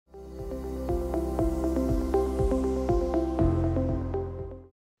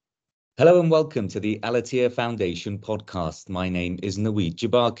Hello and welcome to the Al-Attiyah Foundation podcast. My name is Naweed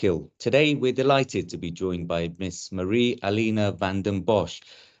Jabarkil. Today we're delighted to be joined by Miss Marie Alina van den Bosch.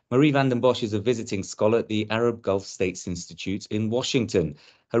 Marie van den Bosch is a visiting scholar at the Arab Gulf States Institute in Washington.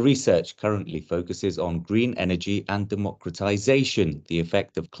 Her research currently focuses on green energy and democratization, the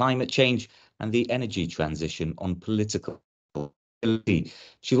effect of climate change and the energy transition on political.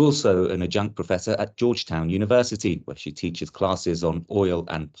 She's also an adjunct professor at Georgetown University, where she teaches classes on oil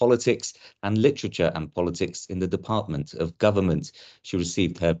and politics and literature and politics in the Department of Government. She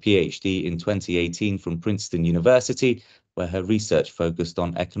received her PhD in 2018 from Princeton University, where her research focused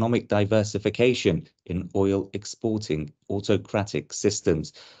on economic diversification in oil exporting autocratic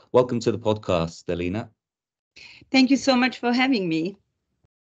systems. Welcome to the podcast, Alina. Thank you so much for having me.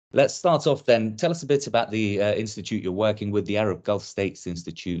 Let's start off then. Tell us a bit about the institute you're working with, the Arab Gulf States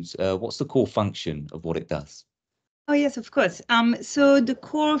Institute. What's the core function of what it does? Oh, yes, of course. So the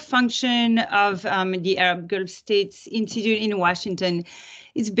core function of the Arab Gulf States Institute in Washington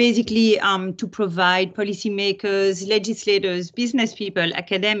is basically to provide policymakers, legislators, business people,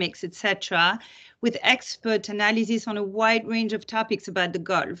 academics, etc., with expert analysis on a wide range of topics about the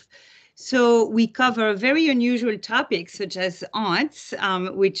Gulf. So we cover very unusual topics such as arts,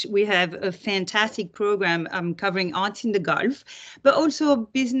 which we have a fantastic program covering arts in the Gulf, but also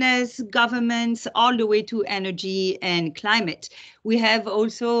business, governments, all the way to energy and climate. We have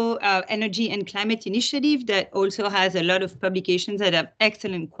also energy and climate initiative that also has a lot of publications that have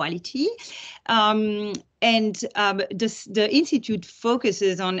excellent quality. The Institute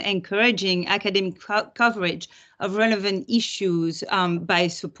focuses on encouraging academic coverage of relevant issues by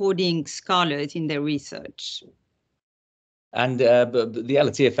supporting scholars in their research. And the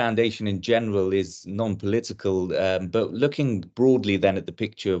Al-Attiyah Foundation in general is non-political, but looking broadly then at the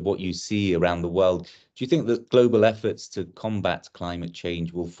picture of what you see around the world, do you think that global efforts to combat climate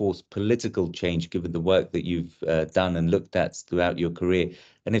change will force political change given the work that you've done and looked at throughout your career?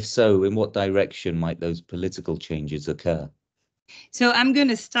 And if so, in what direction might those political changes occur? So I'm going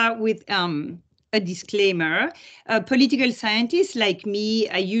to start with a disclaimer. Political scientists like me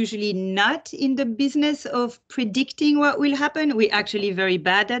are usually not in the business of predicting what will happen. We're actually very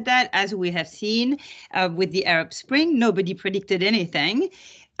bad at that, as we have seen with the Arab Spring. Nobody predicted anything.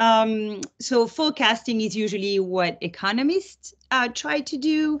 So forecasting is usually what economists try to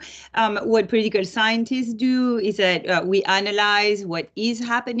do. What political scientists do is that we analyze what is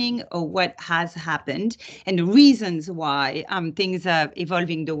happening or what has happened and the reasons why things are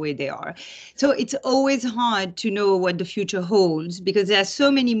evolving the way they are. So it's always hard to know what the future holds because there are so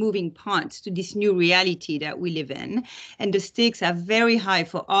many moving parts to this new reality that we live in, and the stakes are very high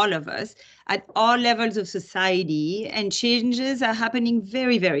for all of us at all levels of society, and changes are happening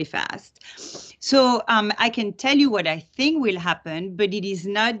very, very fast. So I can tell you what I think will happen, but it is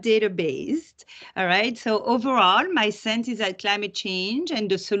not data-based, all right? So overall, my sense is that climate change and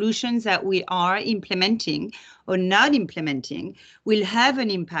the solutions that we are implementing or not implementing will have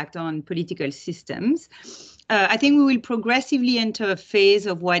an impact on political systems. I think we will progressively enter a phase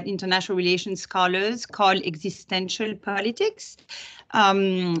of what international relations scholars call existential politics.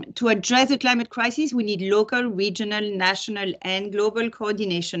 To address the climate crisis, we need local, regional, national, and global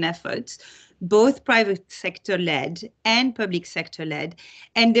coordination efforts, both private sector-led and public sector-led,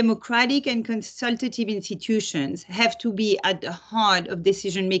 and democratic and consultative institutions have to be at the heart of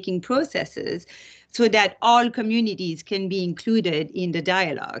decision-making processes so that all communities can be included in the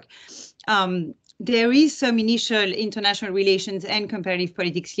dialogue. There is some initial international relations and comparative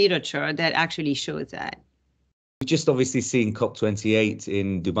politics literature that actually shows that. We've just obviously seen COP28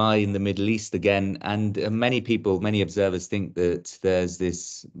 in Dubai in the Middle East again, and many people, many observers think that there's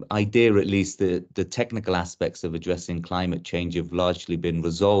this idea, at least, that the technical aspects of addressing climate change have largely been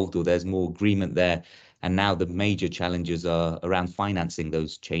resolved, or there's more agreement there, and now the major challenges are around financing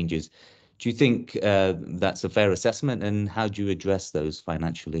those changes. Do you think that's a fair assessment, and how do you address those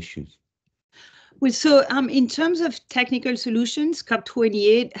financial issues? Well, so in terms of technical solutions,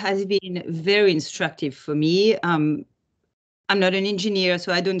 COP28 has been very instructive for me. I'm not an engineer,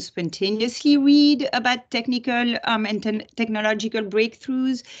 so I don't spontaneously read about technical and technological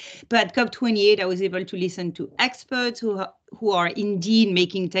breakthroughs. But at COP28, I was able to listen to experts who are indeed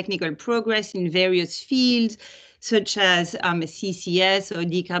making technical progress in various fields, such as CCS or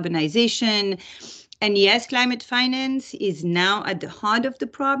decarbonization. And yes, climate finance is now at the heart of the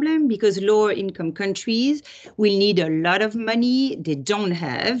problem because lower income countries will need a lot of money they don't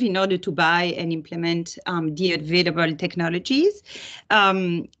have in order to buy and implement the available technologies.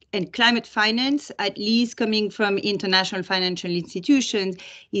 and climate finance, at least coming from international financial institutions,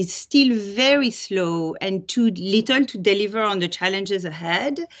 is still very slow and too little to deliver on the challenges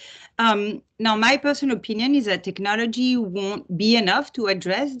ahead. Now, my personal opinion is that technology won't be enough to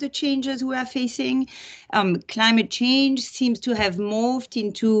address the changes we are facing. Climate change seems to have morphed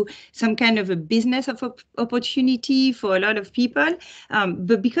into some kind of a business of opportunity for a lot of people.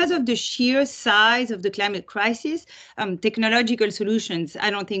 But because of the sheer size of the climate crisis, technological solutions, I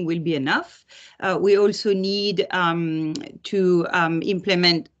don't think will be enough. We also need to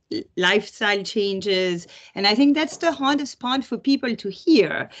implement lifestyle changes. And I think that's the hardest part for people to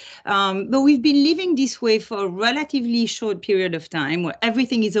hear. But we've been living this way for a relatively short period of time where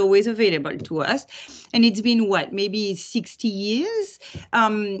everything is always available to us. And it's been what, maybe 60 years?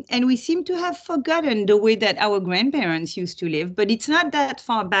 And we seem to have forgotten the way that our grandparents used to live, but it's not that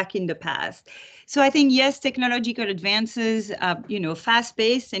far back in the past. So I think, yes, technological advances are,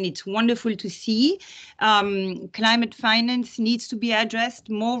 fast-paced, and it's wonderful to see. Climate finance needs to be addressed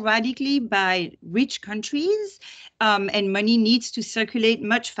more radically by rich countries, and money needs to circulate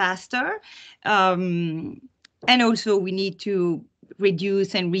much faster. And also, we need to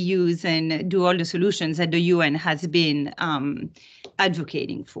reduce and reuse and do all the solutions that the UN has been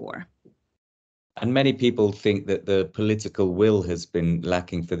advocating for. And many people think that the political will has been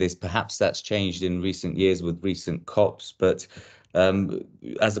lacking for this. Perhaps that's changed in recent years with recent COPs, but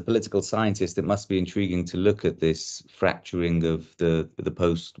as a political scientist, it must be intriguing to look at this fracturing of the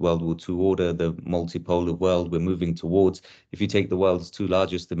post-World War II order, the multipolar world we're moving towards. If you take the world's two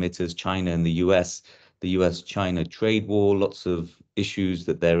largest emitters, China and the US-China trade war, lots of issues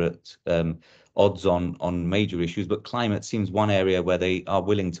that they're at odds on major issues, but climate seems one area where they are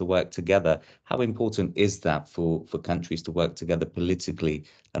willing to work together. How important is that for countries to work together politically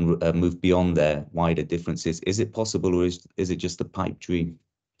and move beyond their wider differences? Is it possible, or is it just a pipe dream?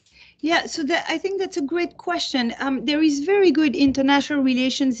 Yeah, so I think that's a great question. There is very good international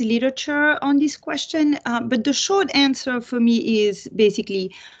relations literature on this question, but the short answer for me is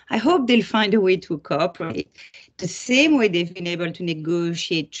basically, I hope they'll find a way to cooperate the same way they've been able to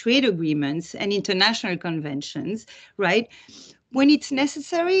negotiate trade agreements and international conventions, right? When it's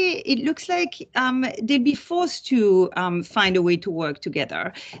necessary, it looks like they'd be forced to find a way to work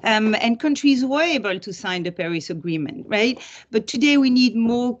together. And countries were able to sign the Paris Agreement, right? But today we need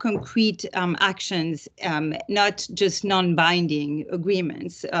more concrete actions, not just non-binding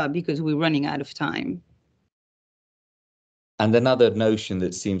agreements, because we're running out of time. And another notion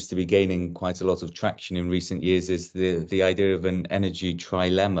that seems to be gaining quite a lot of traction in recent years is the idea of an energy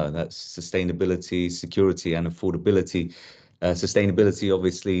trilemma. That's sustainability, security, and affordability. Sustainability,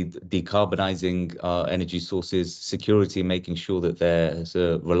 obviously, decarbonizing our energy sources, security, making sure that there's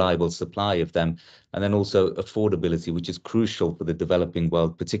a reliable supply of them, and then also affordability, which is crucial for the developing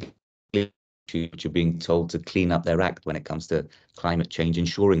world, particularly which are being told to clean up their act when it comes to climate change,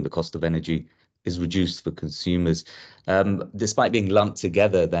 ensuring the cost of energy is reduced for consumers. Despite being lumped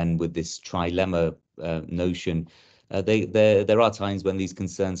together then with this trilemma notion, there are times when these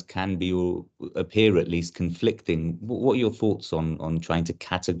concerns can be, or appear at least, conflicting. What are your thoughts on trying to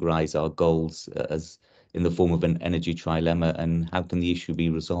categorize our goals as in the form of an energy trilemma, and how can the issue be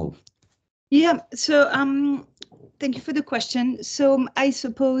resolved? Yeah, so thank you for the question. So I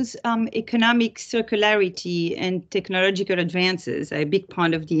suppose economic circularity and technological advances are a big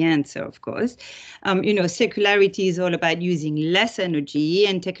part of the answer, of course. Circularity is all about using less energy,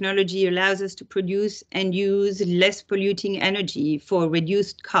 and technology allows us to produce and use less polluting energy for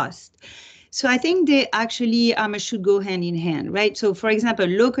reduced cost. So I think they actually should go hand in hand, right? So for example,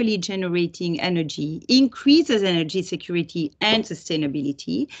 locally generating energy increases energy security and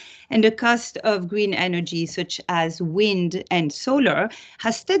sustainability, and the cost of green energy, such as wind and solar,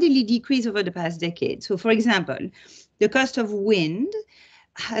 has steadily decreased over the past decade. So for example, the cost of wind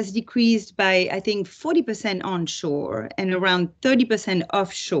has decreased by, I think, 40% onshore and around 30%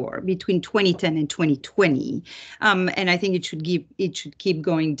 offshore between 2010 and 2020. And I think it should keep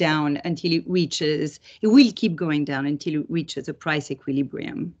going down until it will keep going down until it reaches a price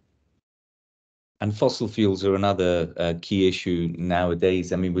equilibrium. And fossil fuels are another key issue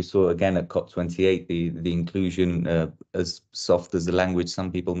nowadays. I mean, we saw again at COP28 the inclusion, as soft as the language, some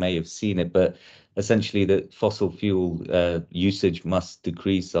people may have seen it, but essentially that fossil fuel usage must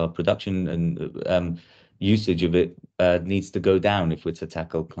decrease. Our production and usage of it needs to go down if we're to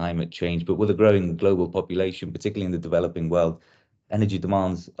tackle climate change. But with a growing global population, particularly in the developing world, energy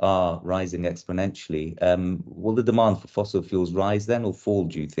demands are rising exponentially. Will the demand for fossil fuels rise then, or fall,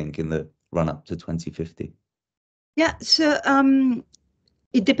 do you think, in the run up to 2050? Yeah, so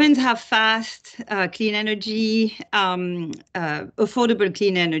It depends how fast clean energy, affordable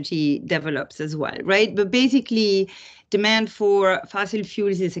clean energy develops as well, right? But basically, demand for fossil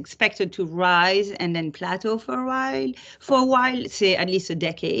fuels is expected to rise and then plateau for a while, say at least a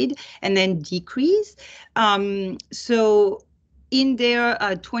decade, and then decrease. So in their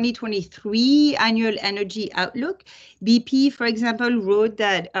 2023 annual energy outlook, BP, for example, wrote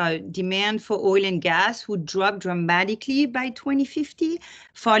that demand for oil and gas would drop dramatically by 2050,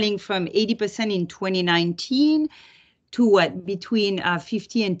 falling from 80% in 2019 to what, between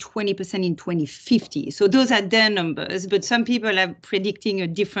 50 and 20% in 2050. So those are their numbers, but some people are predicting a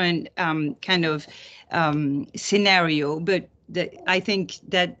different kind of scenario. But I think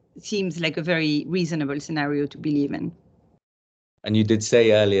that seems like a very reasonable scenario to believe in. And you did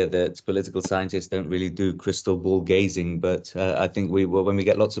say earlier that political scientists don't really do crystal ball gazing, but I think when we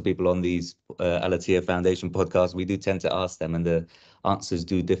get lots of people on these Al-Attiyah Foundation podcasts, we do tend to ask them, and the answers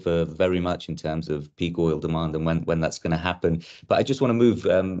do differ very much in terms of peak oil demand and when that's going to happen. But I just want to move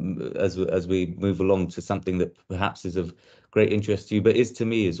as we move along to something that perhaps is of great interest to you, but is to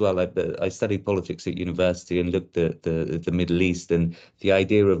me as well. I studied politics at university and looked at the Middle East, and the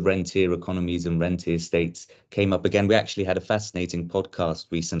idea of rentier economies and rentier states came up again. We actually had a fascinating podcast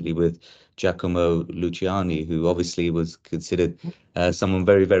recently with Giacomo Luciani, who obviously was considered someone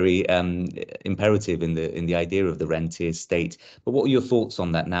very, very imperative in the idea of the rentier state. But what are your thoughts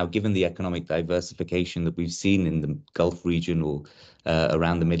on that now, given the economic diversification that we've seen in the Gulf region or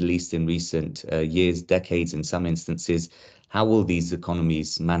around the Middle East in recent years, decades in some instances? How will these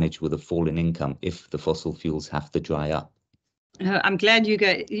economies manage with a fall in income if the fossil fuels have to dry up? I'm glad you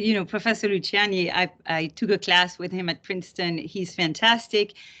got, Professor Luciani, I took a class with him at Princeton. He's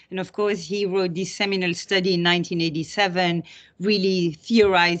fantastic. And of course, he wrote this seminal study in 1987, really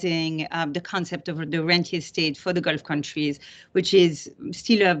theorizing the concept of the rentier state for the Gulf countries, which is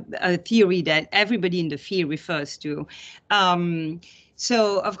still a theory that everybody in the field refers to.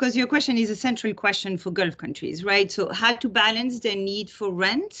 So, of course, your question is a central question for Gulf countries, right? So how to balance their need for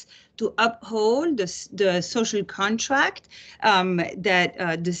rent to uphold the social contract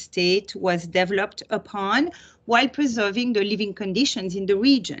that the state was developed upon while preserving the living conditions in the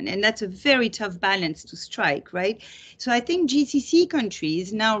region. And that's a very tough balance to strike, right? So I think GCC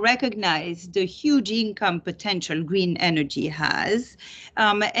countries now recognize the huge income potential green energy has,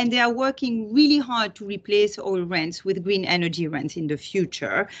 and they are working really hard to replace oil rents with green energy rents in the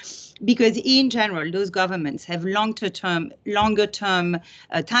future, because in general, those governments have longer term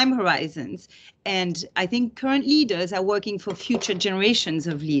time horizons. And I think current leaders are working for future generations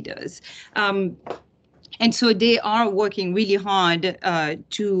of leaders. And so they are working really hard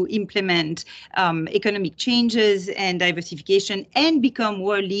to implement economic changes and diversification and become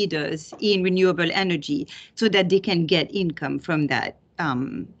world leaders in renewable energy so that they can get income from that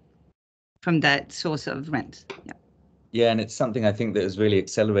source of rent. Yeah. Yeah, and it's something I think that has really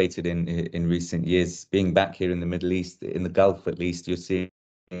accelerated in recent years. Being back here in the Middle East, in the Gulf at least, you're seeing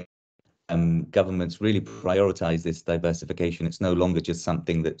governments really prioritize this diversification. It's no longer just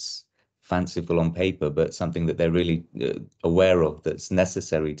something that's fanciful on paper, but something that they're really aware of, that's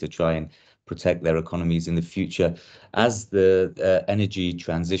necessary to try and protect their economies in the future. As the energy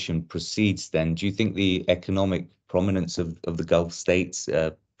transition proceeds, then, do you think the economic prominence of the Gulf states,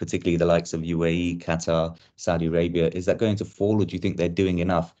 particularly the likes of UAE, Qatar, Saudi Arabia, is that going to fall, or do you think they're doing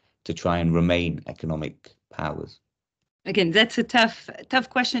enough to try and remain economic powers? Again, that's a tough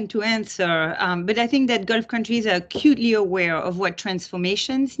question to answer. But I think that Gulf countries are acutely aware of what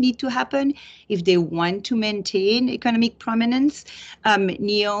transformations need to happen if they want to maintain economic prominence.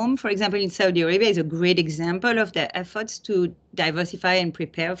 NEOM, for example, in Saudi Arabia, is a great example of their efforts to diversify and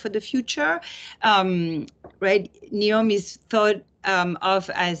prepare for the future. Right? NEOM is thought of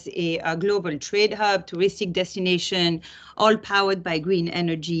as a global trade hub, touristic destination, all powered by green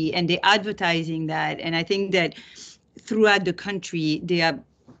energy, and they're advertising that. And I think that throughout the country, they are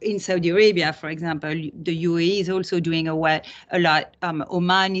in Saudi Arabia, for example, the UAE is also doing a lot.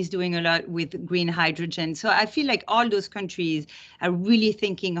 Oman is doing a lot with green hydrogen. So I feel like all those countries are really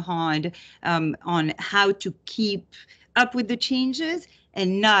thinking hard on how to keep up with the changes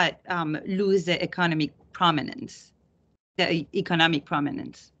and not lose the economic prominence.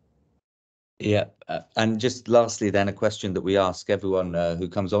 Yeah, and just lastly, then, a question that we ask everyone who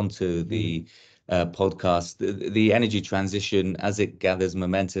comes onto the podcast: the energy transition, as it gathers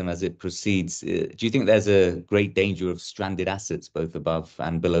momentum, as it proceeds, do you think there's a great danger of stranded assets both above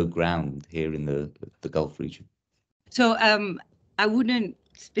and below ground here in the Gulf region? So I wouldn't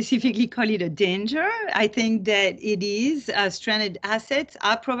specifically call it a danger. I think that it is. Stranded assets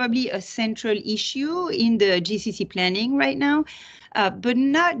are probably a central issue in the GCC planning right now. But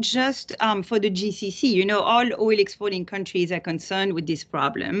not just for the GCC. You know, all oil exporting countries are concerned with this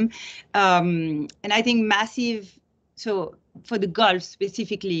problem. And I think so for the Gulf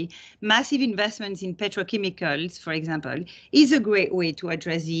specifically, massive investments in petrochemicals, for example, is a great way to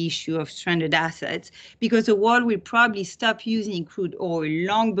address the issue of stranded assets, because the world will probably stop using crude oil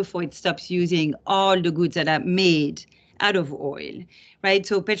long before it stops using all the goods that are made out of oil, right?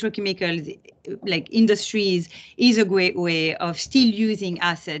 So petrochemicals, like industries, is a great way of still using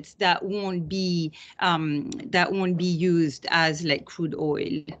assets that won't be used as like crude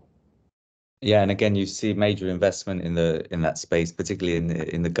oil. Yeah, and again, you see major investment in that space, particularly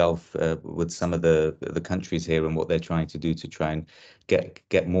in the Gulf, with some of the countries here and what they're trying to do to try and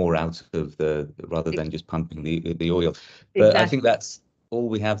get more out of rather than just pumping the oil. But Exactly. I think that's all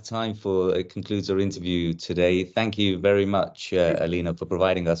we have time for. It concludes our interview today. Thank you very much, Alina, for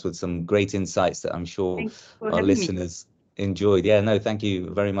providing us with some great insights that I'm sure our listeners enjoyed. Yeah, no, thank you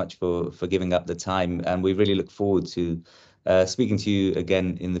very much for giving up the time, and we really look forward to speaking to you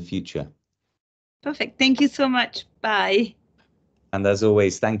again in the future. Perfect. Thank you so much. Bye. And as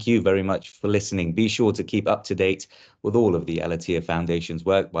always, thank you very much for listening. Be sure to keep up to date with all of the Al-Attiyah Foundation's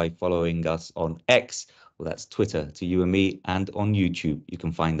work by following us on X, well, that's Twitter to you and me, and on YouTube. You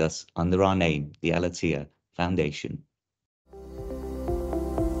can find us under our name, the Al-Attiyah Foundation.